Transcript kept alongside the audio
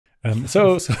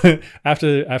So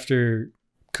after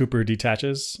Cooper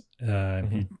detaches,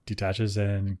 he detaches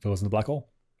and goes in the black hole.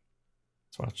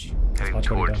 Let's watch. Let's watch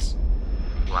what he does.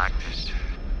 Blackness.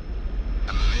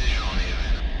 I'm visual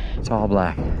even. It's all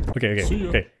black.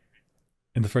 Okay.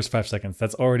 In the first 5 seconds,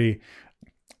 that's already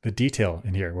the detail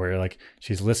in here where like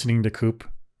she's listening to Coop.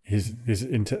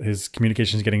 His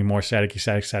communication is getting more static,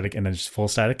 and then just full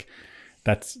static.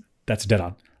 That's dead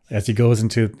on. As he goes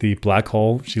into the black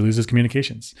hole, she loses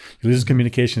communications. She loses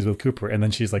communications with Cooper, and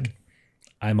then she's like,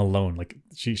 "I'm alone." Like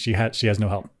she has no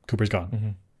help. Cooper's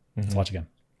gone. Let's watch again.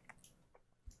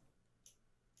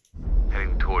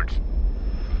 Heading towards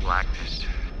blackness.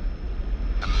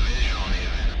 I'm visual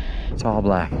even. It's all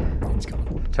black. He's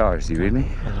gone. Charles, do you read me?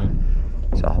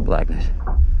 It's all blackness.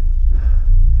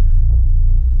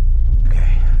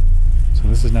 Okay. So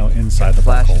this is now inside the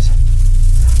black hole.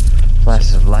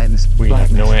 Flashes of light in this We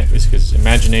have no answers because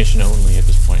imagination only at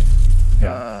this point.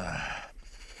 Yeah.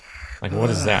 Like, what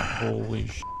is that? Holy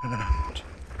sh!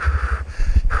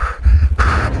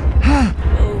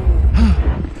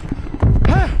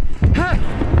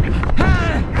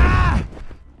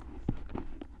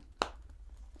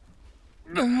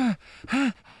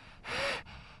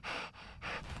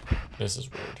 This is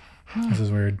weird. This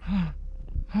is weird,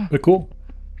 but cool.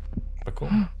 But cool.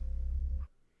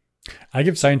 I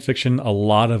give science fiction a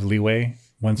lot of leeway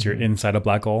once you're inside a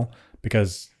black hole,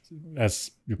 because as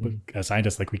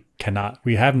scientists, like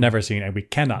we have never seen and we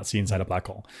cannot see inside a black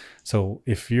hole. So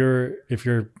if your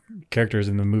characters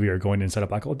in the movie are going inside a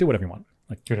black hole, do whatever you want.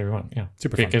 Like Do whatever you want. Yeah.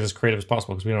 Super fun. Get as creative as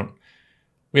possible because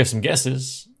we have some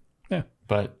guesses. Yeah.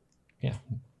 But yeah,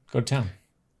 go to town.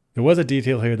 There was a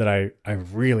detail here that I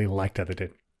really liked that they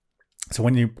did. So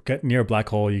when you get near a black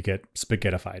hole, you get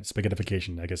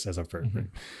spaghettification, I guess, as a verb. Right?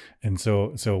 And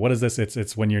so what is this?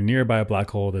 It's when you're nearby a black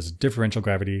hole, there's differential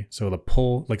gravity. So the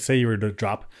pull, like say you were to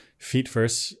drop feet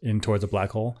first in towards a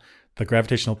black hole, the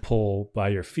gravitational pull by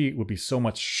your feet would be so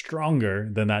much stronger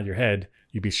than at your head.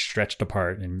 You'd be stretched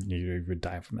apart and you would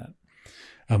die from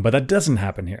that. But that doesn't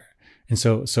happen here. And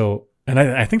and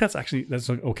I think that's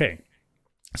okay.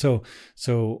 So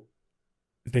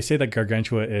they say that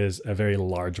Gargantua is a very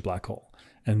large black hole.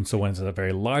 And so when it's a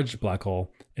very large black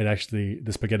hole, the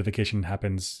spaghettification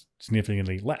happens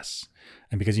significantly less.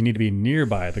 And because you need to be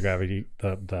nearby the gravity,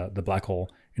 the black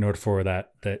hole, in order for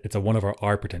that it's a 1 over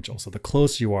R potential. So the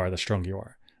closer you are, the stronger you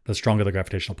are, the stronger the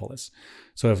gravitational pull is.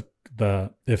 So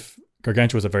if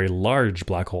Gargantua is a very large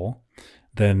black hole,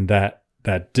 then that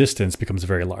distance becomes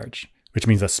very large, which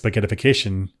means that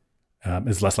spaghettification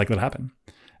is less likely to happen.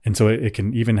 And so it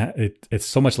can even it's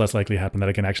so much less likely to happen that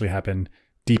it can actually happen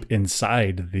deep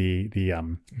inside the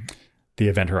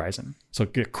event horizon. So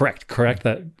correct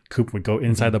that Coop would go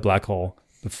inside the black hole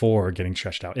before getting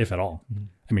stretched out, if at all.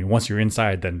 I mean, once you're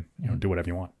inside, then do whatever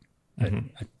you want.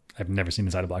 I've never seen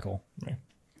inside a black hole. Right.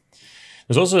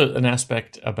 There's also an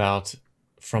aspect about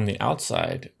from the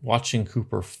outside watching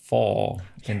Cooper fall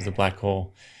into the black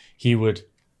hole. He would,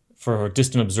 for a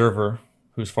distant observer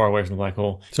who's far away from the black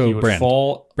hole, so he would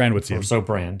fall. Brand would see him. So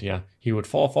Brand, yeah. He would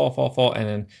fall, and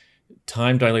then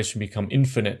time dilation become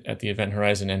infinite at the event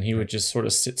horizon, and he would just sort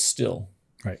of sit still.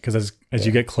 Right, because as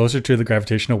you get closer to the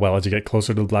gravitational well, as you get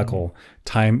closer to the black hole,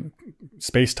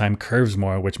 space-time curves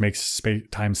more, which makes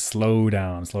time slow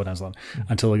down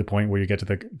until the point where you get to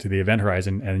the event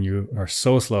horizon, and you are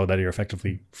so slow that you're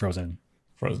effectively frozen.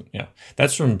 Yeah.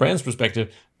 That's from Brand's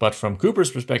perspective, but from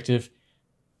Cooper's perspective,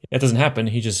 that doesn't happen.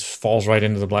 He just falls right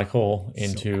into the black hole,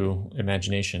 into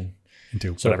imagination.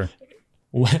 Into whatever.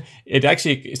 It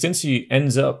actually, since he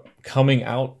ends up coming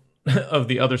out of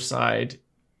the other side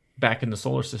back in the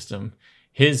solar system,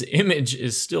 his image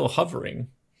is still hovering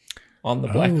on the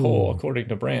black hole, according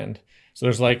to Brand. So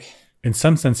there's like... In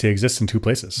some sense, he exists in 2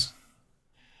 places.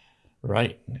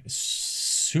 Right.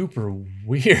 Super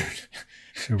weird.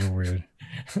 Super weird.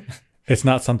 It's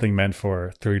not something meant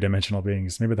for 3-dimensional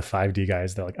beings. Maybe the 5D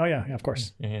guys, they're like, oh yeah, of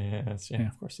course. Yeah,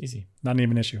 of course, easy. Not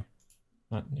even an issue.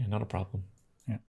 Not a problem.